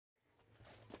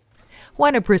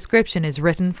When a prescription is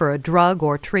written for a drug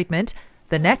or treatment,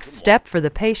 the next step for the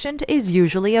patient is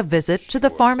usually a visit to the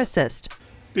pharmacist.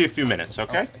 Be a few minutes,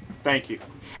 okay? Thank you.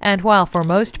 And while for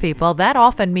most people that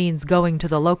often means going to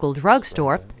the local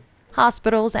drugstore,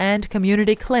 hospitals and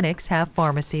community clinics have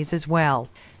pharmacies as well.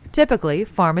 Typically,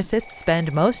 pharmacists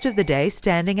spend most of the day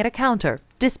standing at a counter,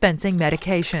 dispensing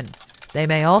medication. They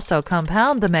may also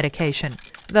compound the medication,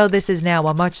 though this is now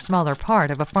a much smaller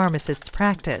part of a pharmacist's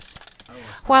practice.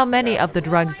 While many of the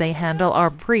drugs they handle are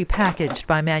pre-packaged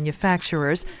by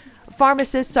manufacturers,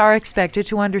 pharmacists are expected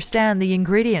to understand the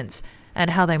ingredients and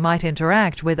how they might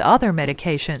interact with other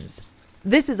medications.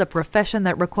 This is a profession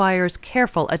that requires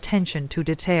careful attention to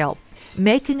detail.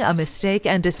 Making a mistake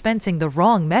and dispensing the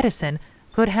wrong medicine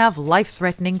could have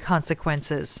life-threatening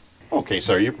consequences. Okay,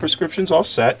 sir, your prescription's all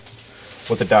set.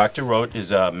 What the doctor wrote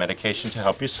is medication to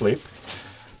help you sleep.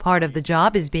 Part of the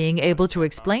job is being able to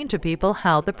explain to people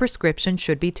how the prescription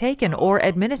should be taken or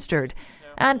administered,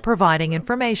 and providing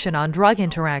information on drug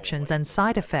interactions and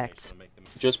side effects.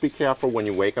 Just be careful when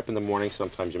you wake up in the morning.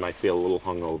 Sometimes you might feel a little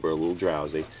hungover, a little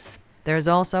drowsy. There's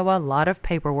also a lot of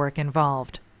paperwork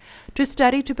involved. To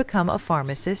study to become a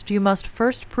pharmacist, you must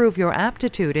first prove your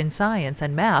aptitude in science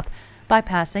and math by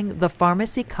passing the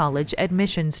Pharmacy College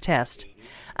admissions test.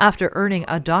 After earning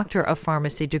a Doctor of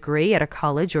Pharmacy degree at a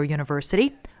college or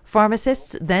university,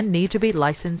 pharmacists then need to be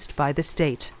licensed by the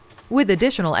state. With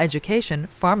additional education,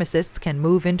 pharmacists can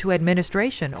move into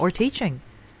administration or teaching.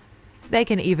 They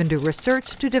can even do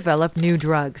research to develop new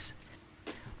drugs.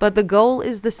 But the goal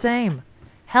is the same: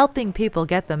 helping people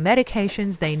get the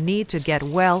medications they need to get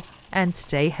well and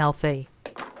stay healthy.